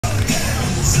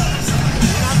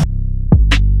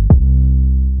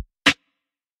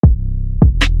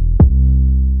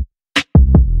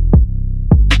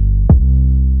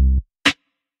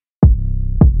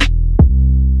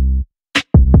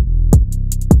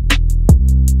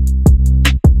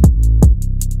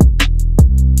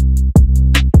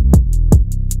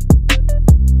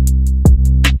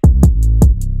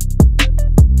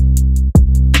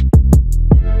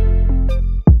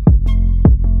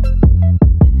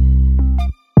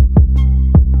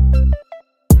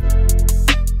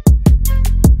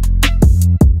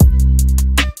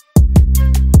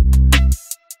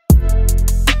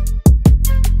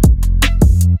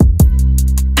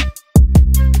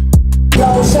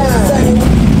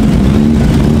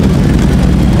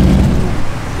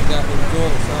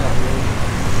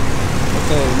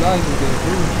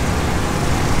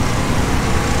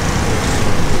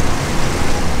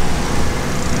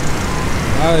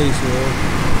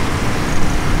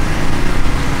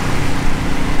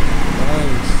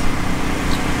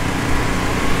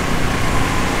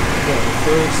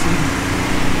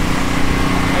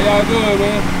How y'all doing,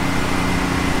 man?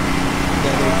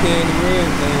 Got that candy red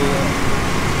thing up.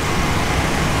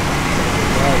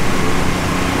 Right.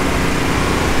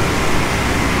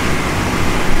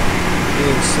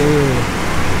 Yes, sir.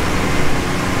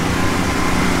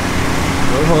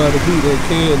 It's hard to beat that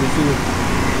candy, too.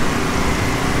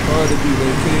 Hard to beat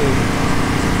that candy.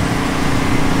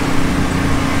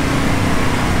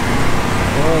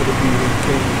 Hard to beat that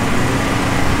candy.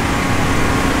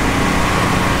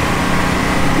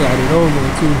 Got it on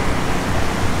there too.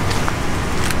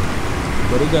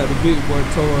 But they got the big boy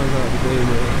toys out today,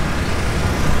 man.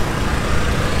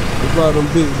 They brought them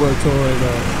big boy toys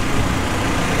out.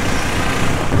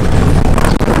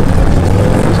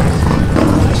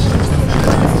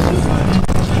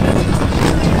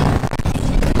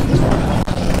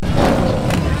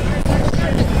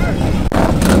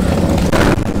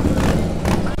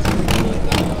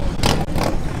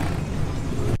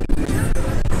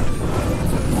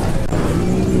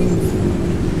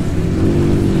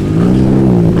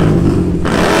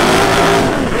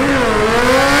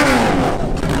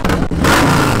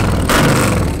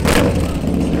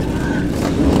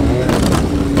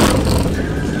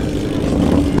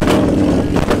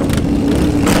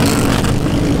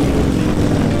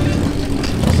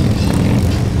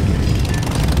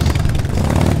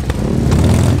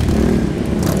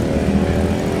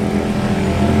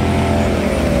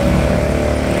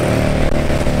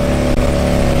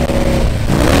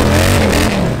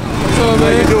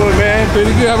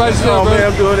 Pretty good. How about yourself, man?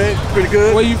 I'm doing it. Pretty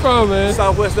good. Where you from, man?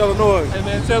 Southwest Illinois. Hey,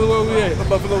 man, tell us where we at. The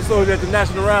Buffalo Soldier at the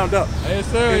National Roundup. Yes,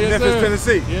 sir. In Memphis,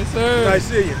 Tennessee. Yes, sir. Nice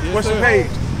to see you. Yes, What's sir. your page?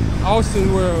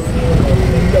 Austin World.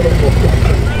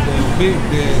 Big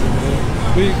daddy, man.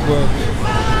 Big boy.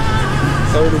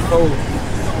 34.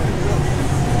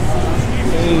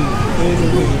 Hey,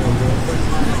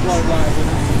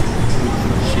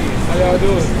 how y'all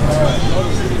doing?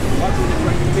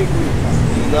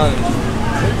 Nice.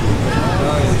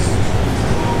 Nice.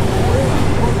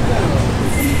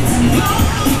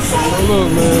 Oh, look,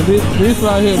 man, this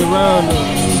right here, the Roundup. A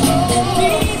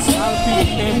lot of people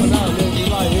camping out, man. It's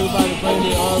like everybody bring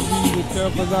their RVs and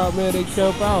campers out, man. They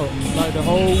camp out like the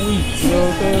whole week. You know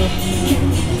what I'm saying?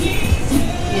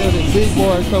 Yeah, the big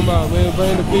boys come out, man.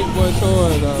 Bring the big boy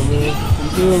toys out, man. You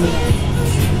feel me?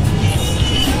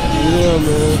 Yeah,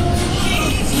 man.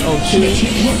 Oh,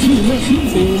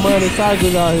 Team Money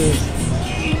Cycles out here.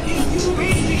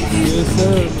 Yes,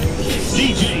 sir.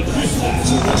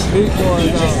 Big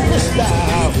boys out.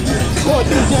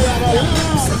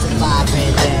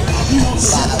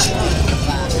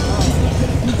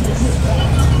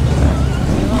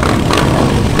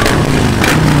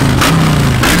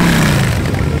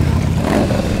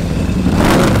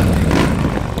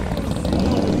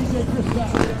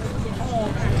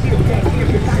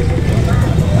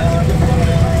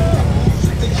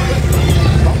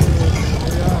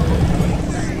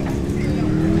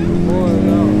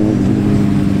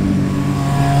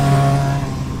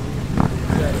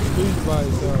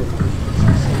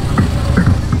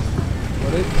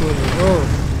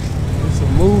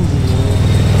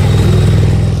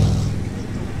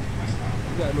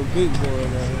 Big boy,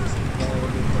 man.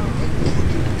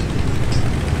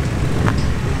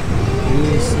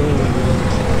 Yes, sir, man.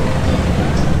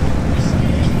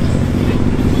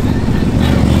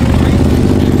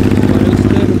 They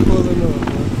steady pulling up,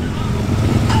 man.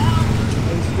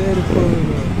 They steady pulling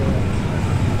up, man.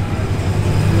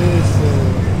 Yes, sir.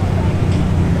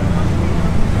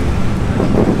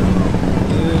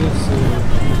 Yes, sir.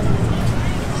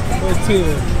 What's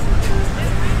here?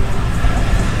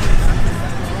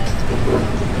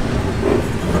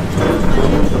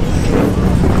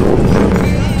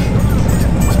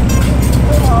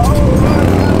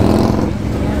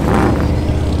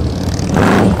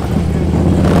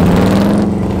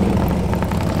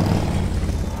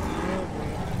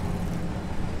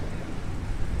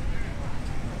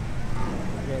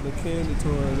 Got the candy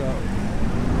toys out.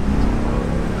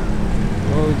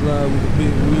 Always ride with the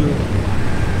big wheel.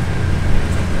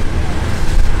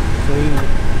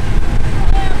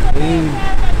 Hey.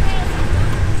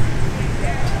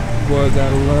 Boys got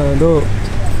them lined up.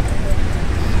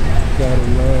 Got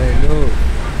them lined up.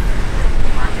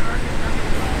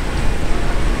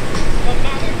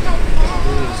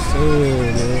 Yes, sir,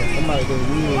 man. I like that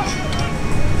wheel.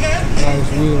 Nice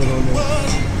wheel on there.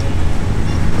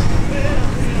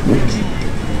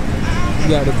 You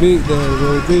got the big daddy,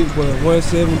 bro. Big boy.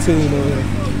 117 on there.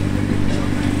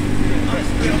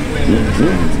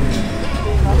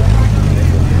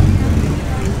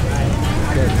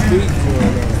 Got the big boy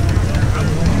now.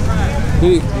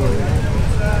 Big boy.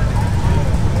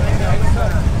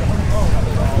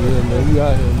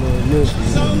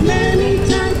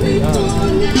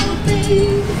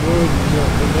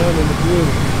 with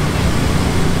it.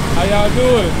 How y'all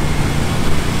doing?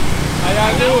 How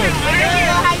y'all doing?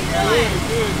 How you doing?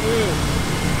 Good, good.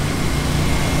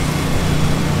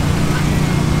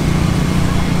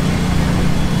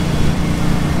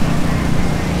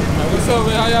 What's up,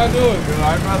 man? How y'all doing? Good,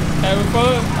 all right, brother? Having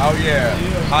fun? Oh, yeah.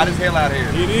 Hot as hell out here.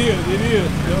 It is,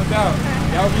 no doubt.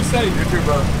 Y'all be safe. You too,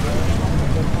 brother.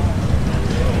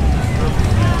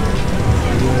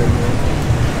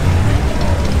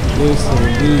 Listen,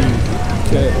 these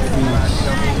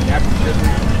catfish.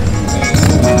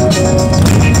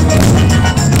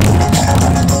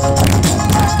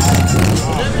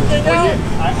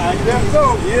 I guess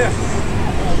so, yeah.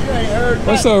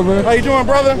 What's up, man? How you doing,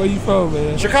 brother? Where you from,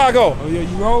 man? Chicago. Oh, yeah,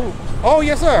 you roll? Oh,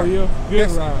 yes, sir. Oh, yeah. Good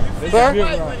Yes. ride. That's Sir? a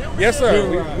good ride. Yes, sir.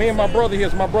 Good ride. Me and my brother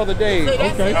here, my brother Dave. Okay.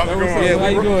 How's it That was going? up. Yeah, How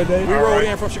you doing, Dave? We rode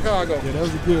in from Chicago. Yeah, that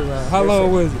was a good ride. How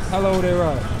long was it? How long was that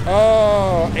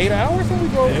ride? 8 hours when we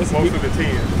go. Yeah, that's a Most good. of the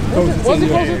 10. Was it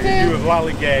close to He 10? was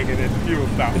lollygagging at the fuel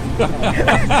stop.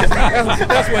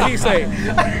 That's what he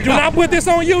said. Do not put this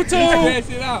on YouTube. That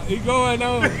shit out. He going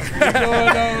on. He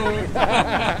going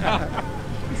on.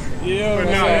 Yeah, But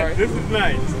man. no, this is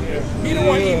nice. He the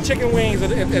one eating chicken wings at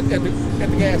the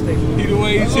gas station. He the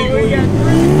way he chicken wings.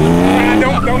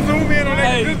 Don't zoom in on that.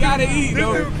 Hey, you gotta eat, This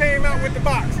though. dude came out with the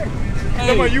box. Hey.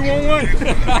 Somebody, you want one?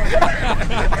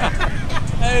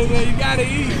 Hey, man, you gotta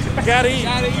eat. Gotta eat.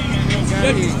 Gotta eat.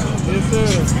 Gotta eat. Yes, sir.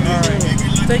 All right.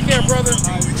 Take care, brother.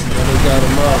 Well, they got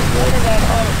him out, bro.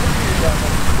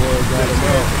 Boy, got him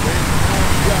out.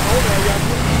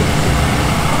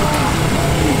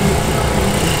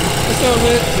 What's up,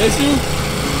 man? That's you?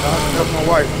 That's my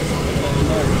wife.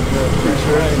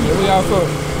 Appreciate it. Where y'all from?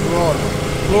 New Orleans.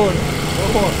 Florida. What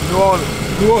part? New Orleans.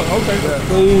 New Orleans, okay. Yeah.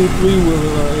 Clean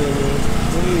three-wheeler right here, man.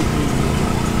 Clean three-wheeler.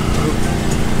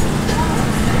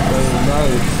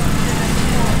 Nice.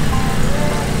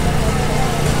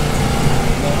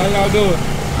 Now, how y'all doing?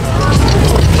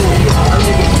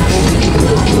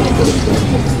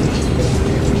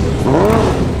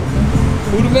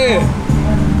 Who the man?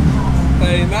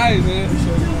 Hey, nice, man.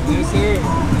 Yes, sir.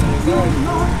 Hey, nice.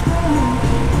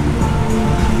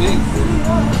 Big.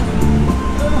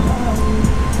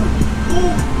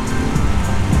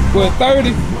 What,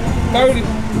 30? 30?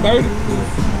 30?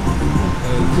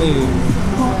 Hey, clean.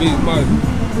 Big Mike.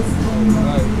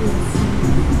 Nice.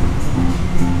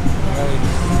 Nice.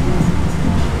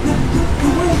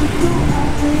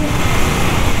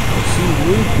 She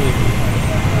roofing.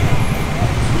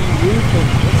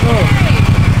 What's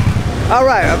up? All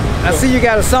right, I see you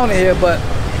got a Sony here, but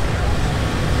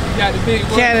You got the big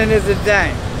one? Canon is a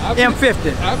dang. I'll be-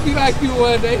 M50. I'll be like you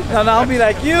one day. No, I'll be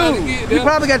like you. trying to get You there.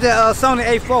 probably got the Sony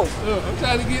A4. I'm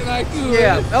trying to get like you.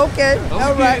 Yeah, Man. okay. I'm All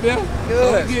gonna right. get there.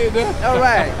 Good. I'm get there. All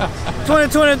right.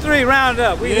 2023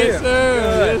 Roundup. We Yes, here. sir.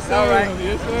 Good. Yes, sir. All right.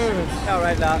 Yes, sir. All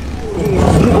right, Doc.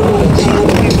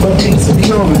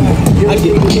 I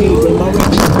get paid when my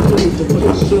rap is to put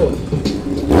it short.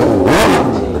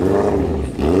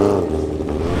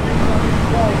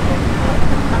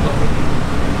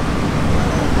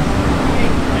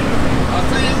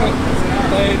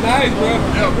 Hey, nice, bro.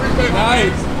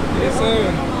 Nice. Yes, sir.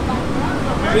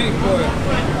 Big boy.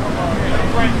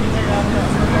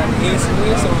 Yes,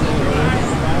 yes, on there, man.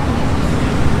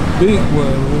 Big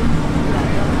boy, man.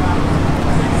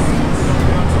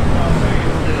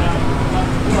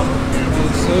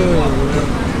 Yes, sir,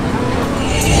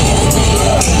 man.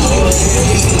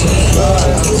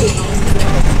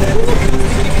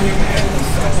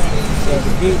 Got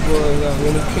the big boys out,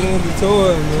 man. The candy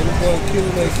toy, man. The boy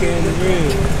killing that candy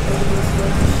red.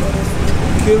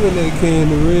 Killing that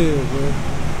candy red, man.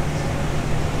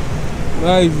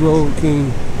 Nice Road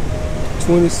King.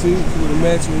 26 with a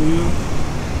matching wheel.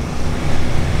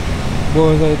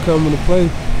 Boys ain't coming to play.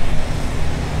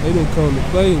 They didn't come to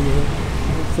play, man.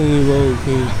 Clean Road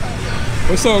King.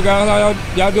 What's up, guys? How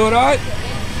y'all doing all right?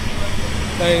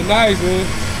 Hey, nice, man.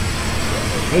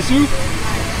 That's you?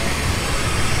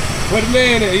 What the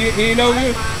man at? He ain't over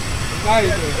here? Nice,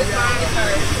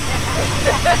 man.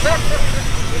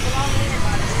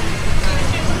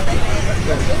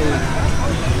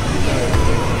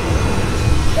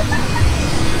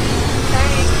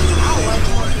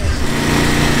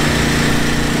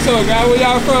 So, guys, where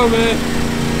y'all from, man?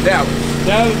 Dallas.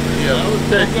 Dallas? Yeah, I was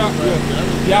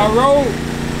Texas. Y'all roll?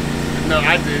 No,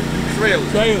 I did. Trailer.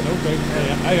 Trailer, okay.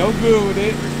 Hey, I'm good with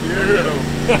it. Yeah.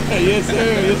 Yes, sir.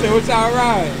 Yes, sir. What y'all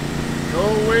ride? Go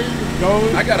away.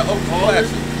 Going? I got an old classic.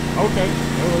 Okay.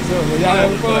 That's what's up, man. Y'all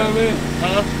having fun, man?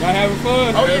 Huh? Y'all having fun?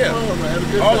 Oh,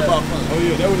 yeah. All about fun. Oh,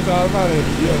 yeah. That what it's all about.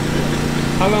 Yeah.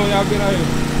 How long y'all been out here?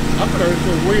 I'm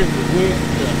 32 Wednesday. When?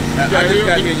 I just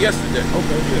got here yesterday.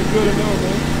 Okay, that's good enough,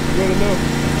 man. Good enough.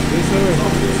 Yes, sir.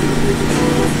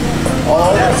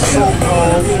 All that shit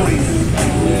all week.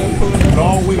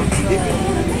 All week.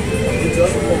 It's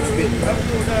other folks been.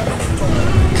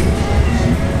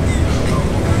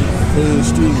 Clean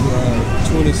street ride,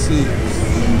 26.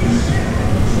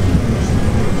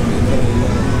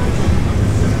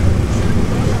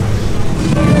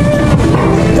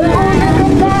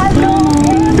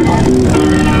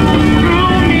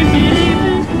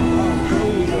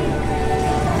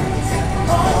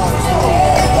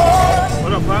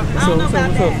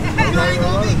 What's up?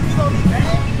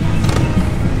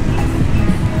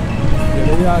 Yeah,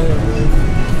 they out here,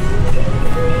 man.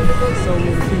 There's so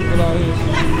many people out here.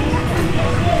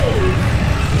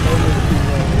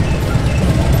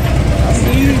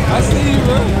 I see you,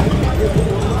 bro.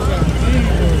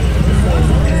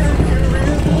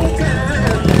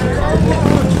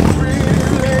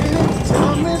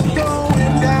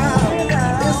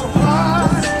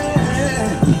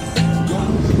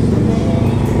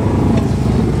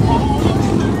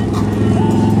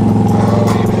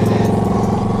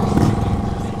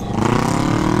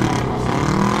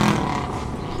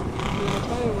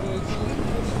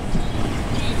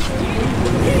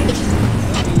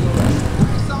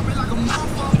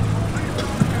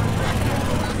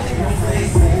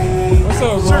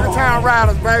 Town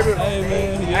Riders, baby. Hey,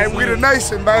 man. Yes, Hey, we the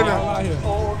nation, baby. Y'all out here.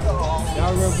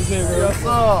 Y'all represent, bro. Yes,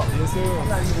 sir. Yes, sir.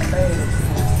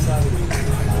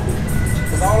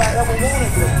 Cause all I ever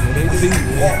wanted was They see,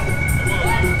 man.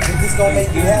 if this gonna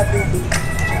make you happy,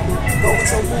 go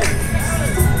with your money.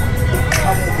 I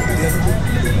won't be different.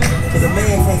 Cause a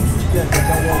man can't keep that if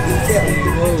I want to be kept.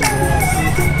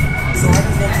 So I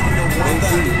just want you to know one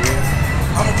thing.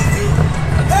 I'ma give you,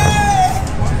 hey,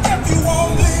 if you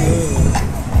want me.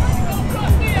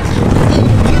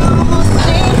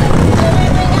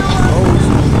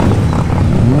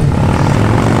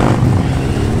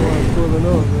 Pulling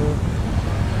up, man.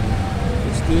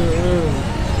 It's still early.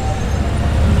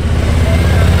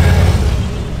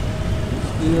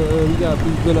 Still early. We got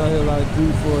people been out here like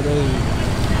 3-4 days.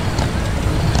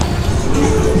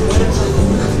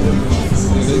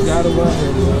 Yeah, they got them out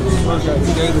here, man. Got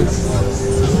the gators.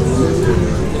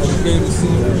 Got the gator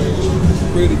seat.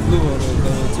 Pretty blue on that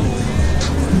thing, too.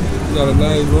 We got a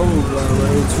nice road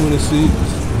right here,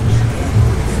 26.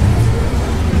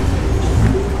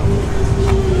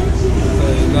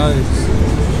 Nice.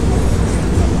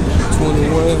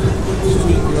 21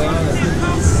 street line.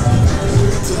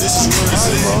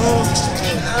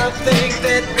 I think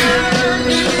that I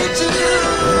need to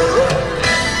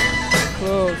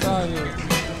Clubs out here.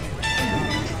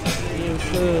 Yes,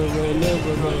 sir, man.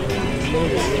 Never, man.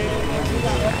 Never.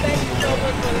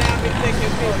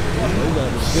 We got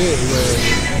a bit,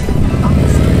 man.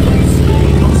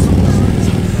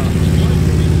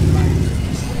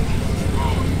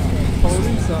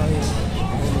 Police out here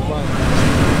on the bike.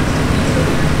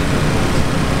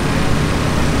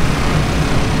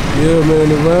 Yeah, man,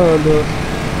 the Roundup.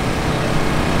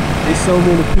 There's so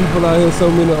many people out here, so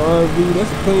many RV.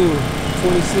 That's clean.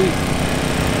 26.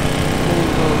 Clean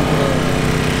road.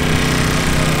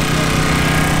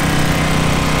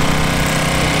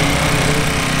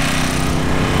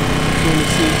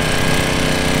 26.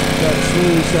 Got a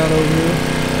slingshot over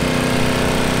here.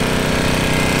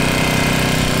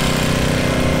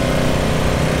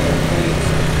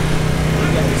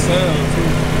 Sound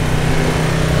too.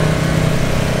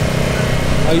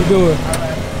 How you doing?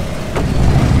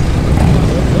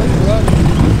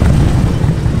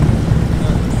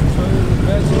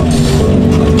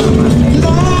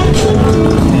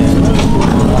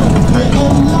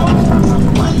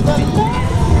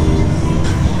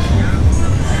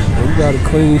 We got a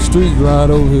clean street ride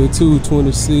over here too,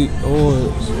 26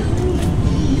 orange.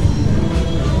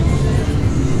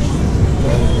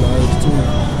 That's nice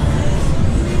too.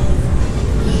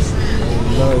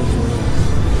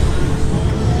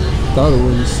 Thought it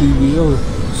was a CBO.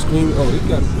 Screaming. Oh, it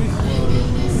got a big one.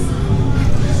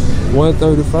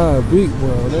 135, big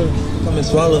one there. come and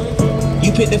swallow.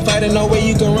 You pick the fight and no way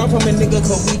you can run from a nigga,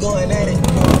 cause we going at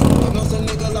it.